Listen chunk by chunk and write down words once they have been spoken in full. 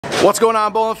What's going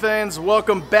on, bowling fans?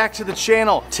 Welcome back to the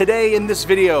channel. Today in this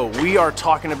video, we are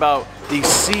talking about the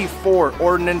C4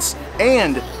 Ordnance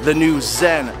and the new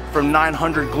Zen from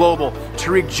 900 Global.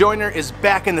 Tarik Joyner is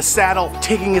back in the saddle,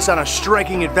 taking us on a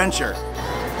striking adventure.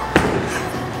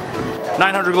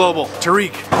 900 Global,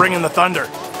 Tarik, bringing the thunder.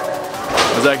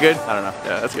 Was that good? I don't know.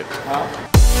 Yeah, that's good.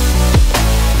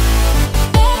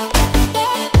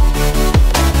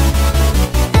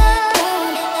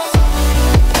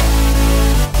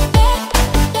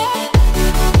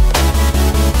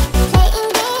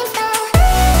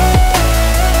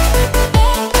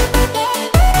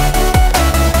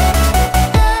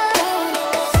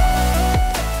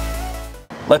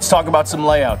 Let's talk about some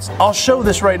layouts. I'll show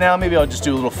this right now. Maybe I'll just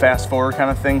do a little fast forward kind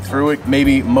of thing through it.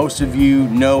 Maybe most of you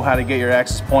know how to get your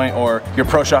access point, or your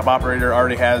Pro Shop operator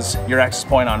already has your access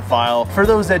point on file. For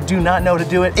those that do not know to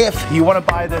do it, if you want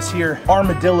to buy this here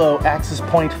Armadillo access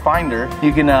point finder,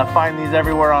 you can find these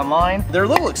everywhere online. They're a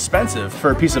little expensive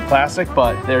for a piece of plastic,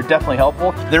 but they're definitely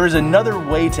helpful. There is another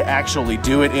way to actually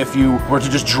do it if you were to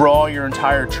just draw your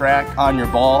entire track on your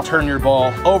ball, turn your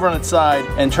ball over on its side,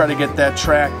 and try to get that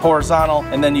track horizontal,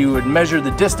 and then you would measure the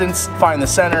distance, find the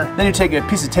center, then you take a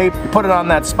piece of tape, you put it on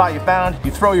that spot you found, you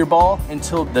throw your ball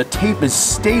until the tape is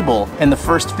stable in the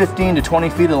first 15 to 20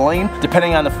 feet of the lane,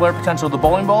 depending on the flare potential of the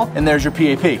bowling ball, and there's your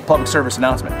PAP, public service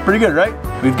announcement. Pretty good, right?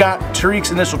 We've got Tarik's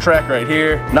initial track right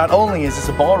here. Not only is this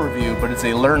a ball review, but it's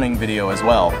a learning video as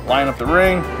well. Line up the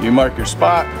ring, you mark your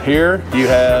spot. Here, you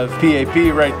have PAP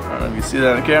right, I don't know if you see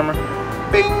that on the camera.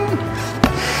 Bing!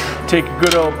 Take a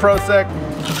good old Pro Sec,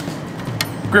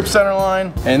 grip center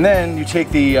line, and then you take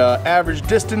the average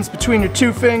distance between your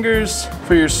two fingers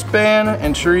for your span,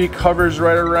 and Tarik hovers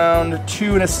right around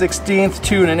 2 1/16,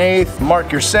 2 1/8. Mark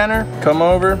your center, come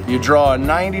over, you draw a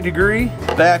 90 degree,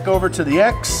 back over to the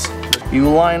X, you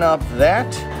line up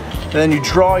that, and then you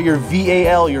draw your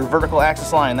VAL, your vertical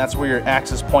axis line. That's where your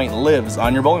axis point lives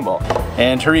on your bowling ball.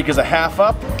 And Tarik is a half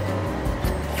up,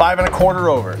 5 1/4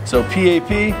 over. So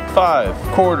PAP, 5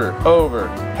 1/4 over,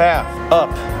 half up.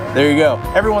 There you go.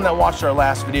 Everyone that watched our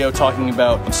last video talking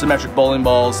about symmetric bowling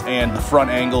balls and the front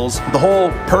angles, the whole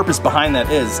purpose behind that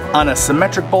is, on a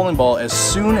symmetric bowling ball, as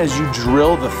soon as you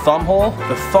drill the thumb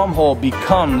hole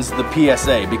becomes the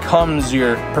PSA, becomes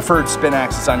your preferred spin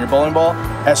axis on your bowling ball.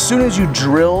 As soon as you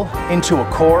drill into a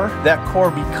core, that core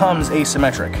becomes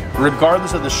asymmetric.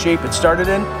 Regardless of the shape it started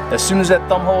in, as soon as that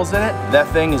thumb hole is in it, that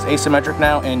thing is asymmetric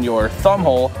now, and your thumb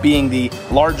hole, being the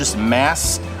largest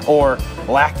mass or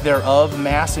lack thereof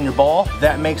mass in your ball,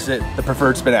 that makes it the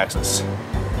preferred spin axis.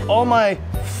 All my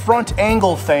front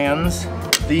angle fans,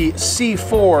 the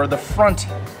C4, the front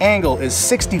angle is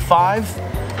 65.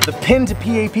 The pin to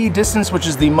PAP distance, which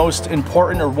is the most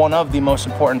important, or one of the most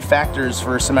important factors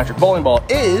for a symmetric bowling ball,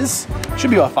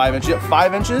 should be about 5 inches,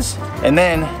 5 inches. And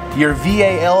then your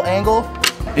VAL angle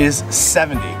is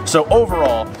 70. So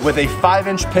overall, with a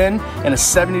 5-inch pin and a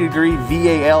 70-degree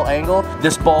VAL angle,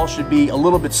 this ball should be a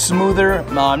little bit smoother,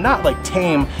 not like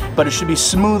tame, but it should be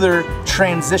smoother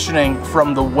transitioning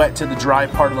from the wet to the dry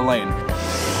part of the lane.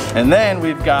 And then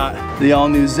we've got the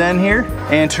all-new Zen here,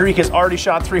 and Tarik has already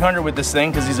shot 300 with this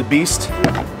thing because he's a beast.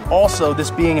 Also,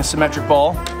 this being a symmetric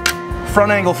ball,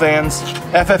 front angle fans,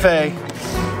 FFA,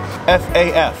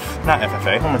 FAF, not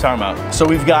FFA, what am I talking about? So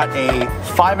we've got a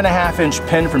 5 1/2-inch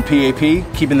pin from PAP,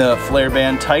 keeping the flare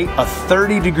band tight, a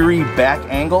 30-degree back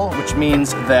angle, which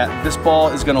means that this ball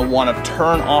is gonna wanna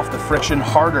turn off the friction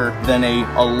harder than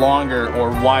a longer or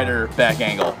wider back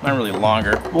angle. Not really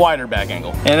longer, wider back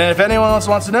angle. And then if anyone else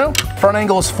wants to know, front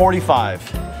angle is 45.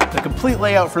 The complete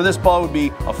layout for this ball would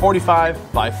be a 45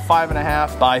 by 5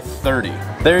 1/2 by 30.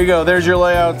 There you go, there's your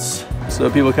layouts,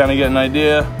 so people kinda get an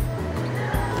idea.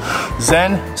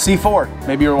 Zen C4.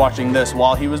 Maybe you were watching this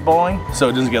while he was bowling, so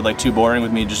it doesn't get like too boring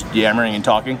with me just yammering and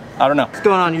talking. I don't know. What's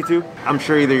going on, YouTube? I'm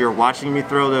sure either you're watching me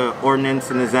throw the Ordnance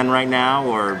and the Zen right now,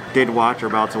 or did watch or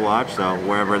about to watch, so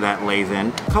wherever that lays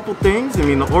in. A couple things. I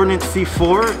mean, the Ordnance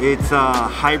C4, it's a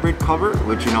hybrid cover,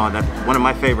 which, you know, that's one of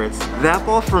my favorites. That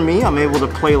ball, for me, I'm able to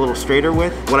play a little straighter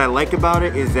with. What I like about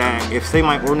it is that if, say,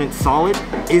 my Ordnance Solid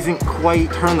isn't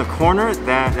quite turn the corner,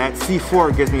 that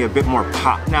C4 gives me a bit more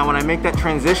pop. Now, when I make that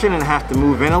transition and have to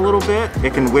move in a little bit,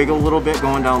 it can wiggle a little bit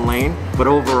going down lane, but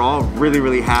overall,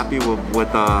 really happy with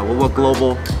what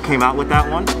Global came out with that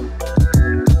one.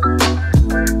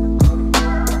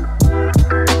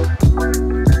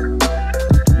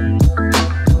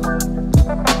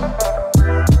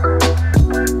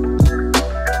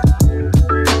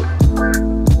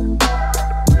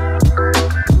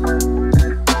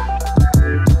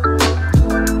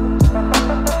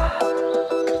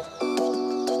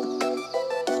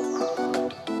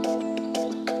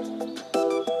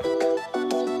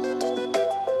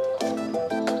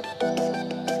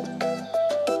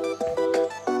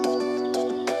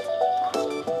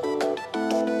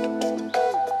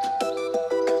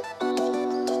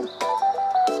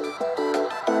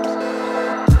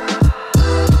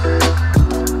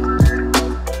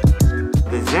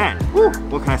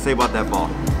 can I say about that ball?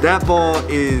 That ball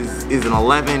is an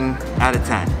 11 out of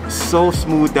 10. So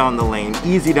smooth down the lane,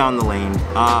 easy down the lane.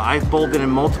 I've bowled it in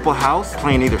multiple house,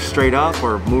 playing either straight up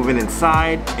or moving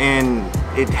inside, and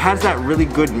it has that really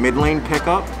good mid-lane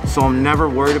pickup, so I'm never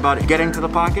worried about it getting to the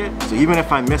pocket. So even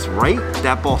if I miss right,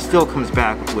 that ball still comes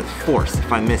back with force.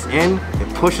 If I miss in,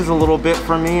 it pushes a little bit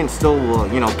for me and still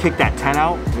will, you know, kick that 10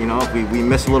 out, you know, if we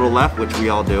miss a little left, which we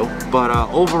all do. But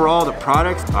overall, the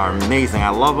products are amazing. I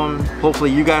love them.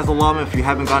 Hopefully you guys will love them. If you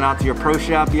haven't gone out to your pro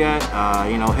shop yet,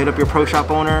 you know, hit up your pro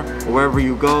shop owner, or wherever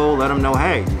you go, let them know,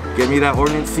 hey, give me that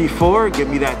Ordnance C4, give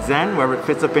me that Zen, wherever it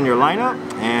fits up in your lineup,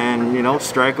 and, you know,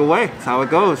 strike away. That's how it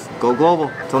goes. Go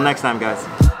global. Till next time, guys.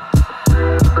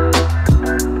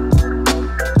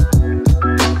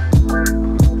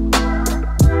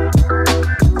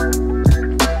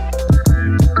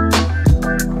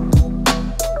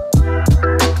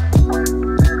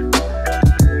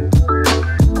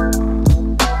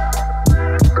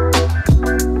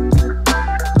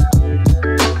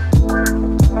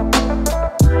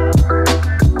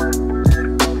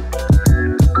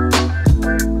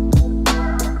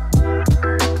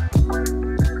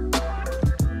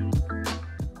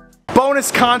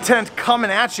 Bonus content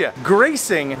coming at you.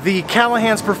 Gracing the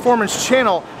Callahans Performance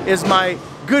channel is my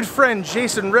good friend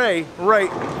Jason Ray,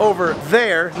 right over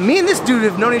there. Me and this dude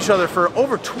have known each other for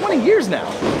over 20 years now.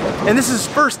 And this is his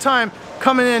first time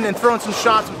coming in and throwing some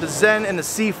shots with the Zen and the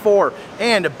C4.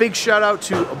 And a big shout out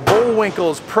to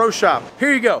Bullwinkle's Pro Shop.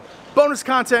 Here you go. Bonus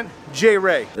content, J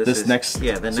Ray. This next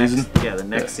season? The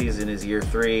next season is year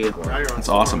 3. That's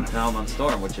awesome. Now I'm on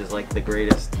Storm, which is like the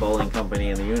greatest bowling company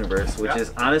in the universe, which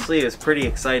is honestly is pretty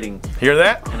exciting. Hear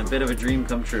that? And a bit of a dream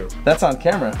come true. That's on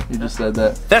camera. You just said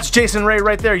that. That's Jason Ray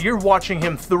right there. You're watching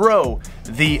him throw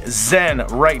the Zen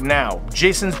right now.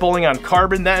 Jason's bowling on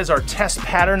carbon. That is our test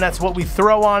pattern. That's what we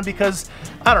throw on because,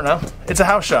 I don't know, it's a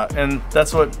house shot and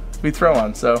that's what we throw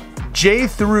on. So Jay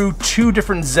threw 2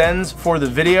 different Zens for the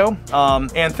video,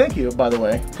 and thank you, by the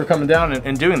way, for coming down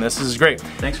and doing this. This is great.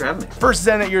 Thanks for having me. First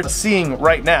Zen that you're seeing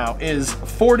right now is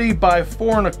 40 by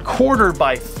 4¼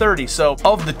 by 30. So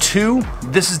of the 2,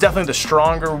 this is definitely the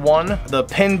stronger one. The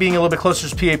pin being a little bit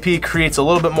closer to PAP creates a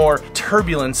little bit more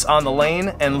turbulence on the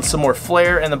lane and some more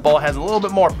flare, and the ball has a little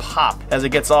bit more pop as it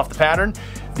gets off the pattern.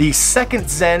 The second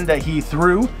Zen that he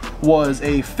threw was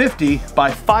a 50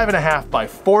 by 5½ by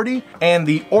 40, and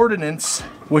the Ordnance,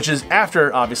 which is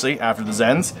after, obviously, after the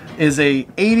Zens, is a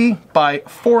 80 by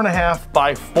 4½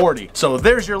 by 40. So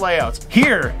there's your layouts.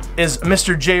 Here is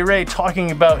Mr. J Ray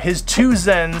talking about his 2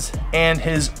 Zens and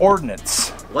his Ordnance.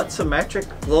 What symmetric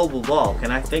global ball can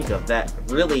I think of that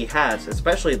really has,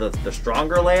 especially the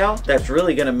stronger layout, that's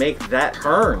really gonna make that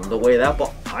turn the way that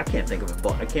ball, I can't think of a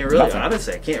ball. I can't really,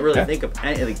 honestly, I can't really think of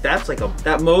anything. That's like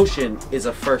that motion is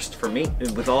a first for me.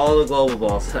 With all the global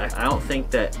balls, I don't think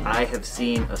that I have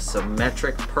seen a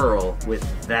symmetric pearl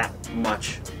with that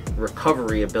much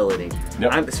recovery ability.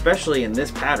 Especially in this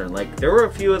pattern. Like, there were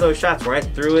a few of those shots where I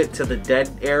threw it to the dead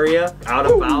area out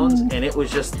of bounds, and it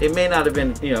was just, it may not have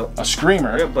been, you know, a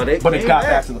screamer, but it got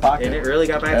back to the pocket. And it really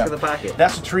got back to the pocket.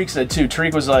 That's what Tarik said too.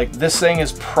 Tarik was like, this thing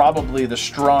is probably the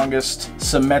strongest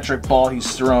symmetric ball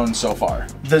he's thrown so far.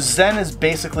 The Zen is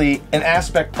basically an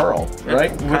aspect pearl,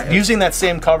 right? Using that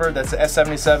same cover, that's the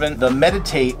S7iii. The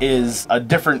Meditate is a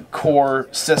different core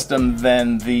system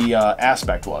than the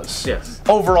aspect was. Yes.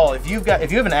 Overall, if you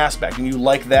have an aspect and you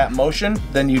like that motion,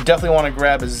 then you definitely want to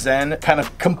grab a Zen, kind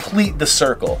of complete the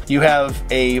circle. You have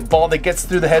a ball that gets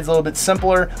through the heads a little bit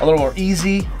simpler, a little more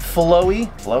easy, flowy.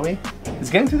 Flowy? Is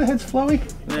getting through the heads flowy?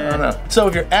 I don't know. So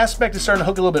if your aspect is starting to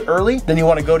hook a little bit early, then you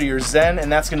want to go to your Zen, and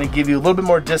that's going to give you a little bit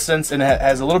more distance, and it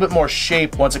has a little bit more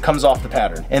shape once it comes off the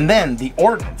pattern. And then the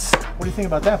Ordnance. What do you think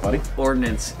about that, buddy?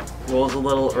 Ordnance rolls a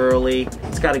little early.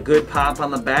 It's got a good pop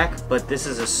on the back, but this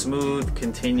is a smooth,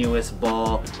 continuous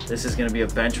ball. This is going to be a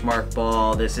benchmark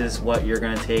ball. This is what you're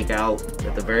going to take out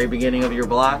at the very beginning of your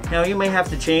block. Now, you may have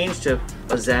to change to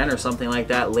a Zen or something like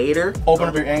that later. Open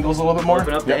up your angles a little bit more.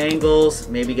 Open up the angles,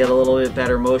 maybe get a little bit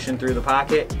better motion through the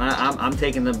pocket. I'm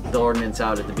taking the Ordnance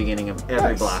out at the beginning of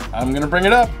every block. I'm gonna bring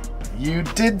it up. You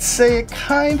did say it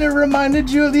kind of reminded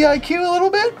you of the IQ a little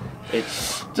bit?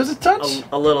 It's just a touch?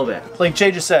 A little bit. Like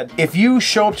Jay just said, if you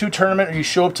show up to a tournament or you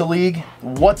show up to league,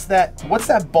 what's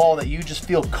that ball that you just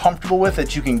feel comfortable with,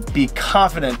 that you can be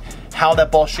confident how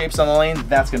that ball shapes on the lane?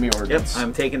 That's gonna be Ordnance. Yep,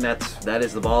 I'm taking that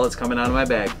is the ball that's coming out of my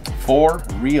bag. For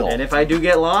real. And if I do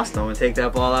get lost, I'm gonna take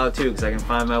that ball out too, because I can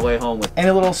find my way home with it. Any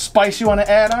little spice you want to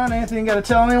add on? Anything you gotta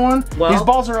tell anyone? Well, these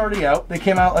balls are already out. They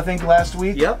came out, I think, last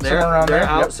week. Yep, they're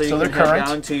out, so you can head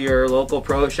down to your local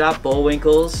pro shop,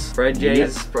 Bullwinkle's, Fred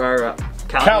J's, or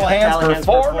Callahans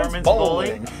Performance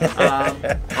Bowling.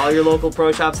 All your local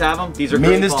pro shops have them. These are Me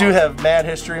great and this balls. dude have mad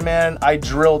history, man. I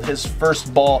drilled his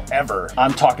first ball ever.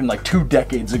 I'm talking like 2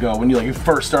 decades ago when you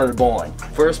first started bowling.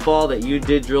 First ball that you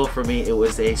did drill for me, it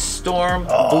was a Storm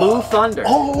Blue Thunder.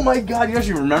 Oh my God, you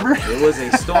actually remember? It was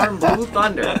a Storm Blue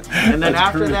Thunder. And then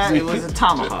after that, it was a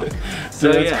Tomahawk.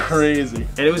 So Dude, that's yes. crazy.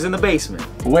 And it was in the basement.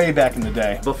 Way back in the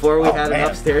day. Before we had man. an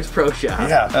upstairs pro shop.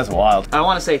 Yeah, that's wild. I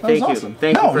want to say thank you. Awesome.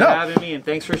 Thank you for having me, and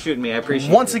thanks for shooting me. I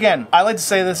appreciate it. Once again, I like to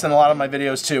say this in a lot of my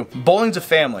videos too. Bowling's a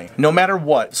family, no matter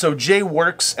what. So Jay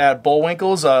works at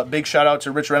Bullwinkle's. Big shout out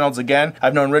to Rich Reynolds again.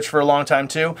 I've known Rich for a long time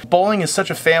too. Bowling is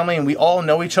such a family and we all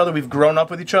know each other. We've grown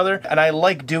up with each other. And I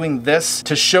like doing this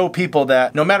to show people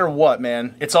that no matter what,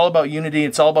 man, it's all about unity.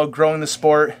 It's all about growing the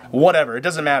sport, whatever. It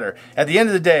doesn't matter. At the end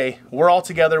of the day, we're all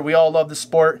together. We all love the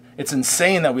sport. It's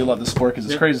insane that we love the sport because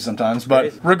it's crazy sometimes.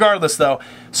 But regardless though,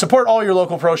 support all your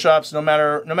local pro shops no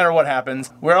matter what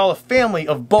happens. We're all a family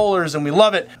of bowlers and we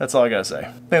love it. That's all I gotta say.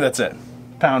 I think that's it.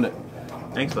 Pound it.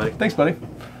 Thanks, buddy. Thanks, buddy.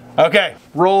 Okay,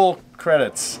 roll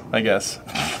credits, I guess.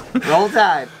 Roll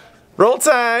Tide. Roll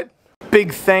Tide.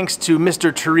 Big thanks to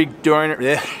Mr. Tarik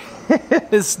Dorner.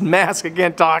 This mask, I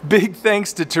can't talk. Big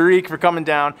thanks to Tarik for coming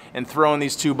down and throwing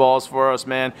these 2 balls for us,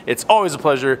 man. It's always a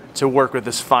pleasure to work with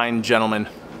this fine gentleman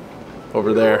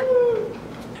over there.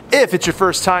 If it's your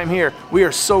first time here, we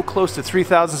are so close to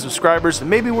 3,000 subscribers.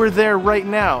 Maybe we're there right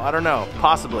now. I don't know.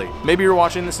 Possibly. Maybe you're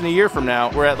watching this in a year from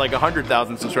now. We're at like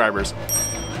 100,000 subscribers.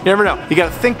 You never know. You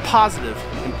gotta think positive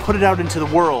and put it out into the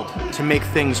world to make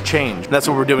things change. That's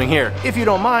what we're doing here. If you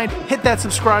don't mind, hit that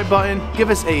subscribe button. Give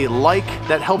us a like.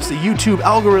 That helps the YouTube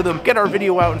algorithm get our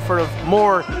video out in front of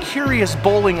more curious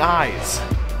bowling eyes.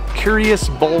 Curious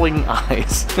bowling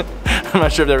eyes. I'm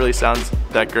not sure if that really sounds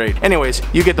that great. Anyways,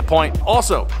 you get the point.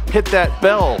 Also, hit that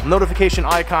bell notification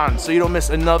icon so you don't miss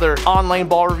another online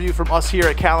ball review from us here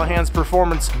at Callahans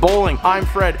Performance Bowling. I'm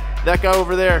Fred. That guy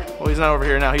over there, well, he's not over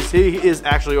here now. He is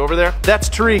actually over there. That's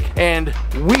Tarik, and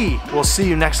we will see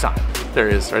you next time. There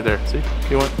he is, right there. See?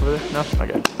 You went over there? No?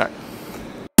 Okay. All right.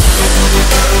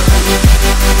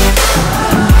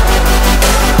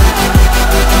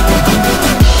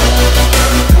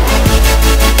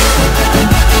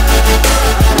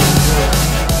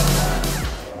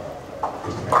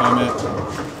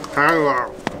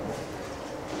 Hello.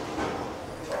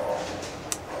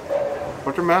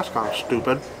 Put your mask on,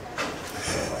 stupid.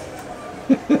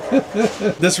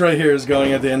 This right here is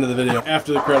going at the end of the video,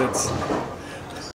 after the credits.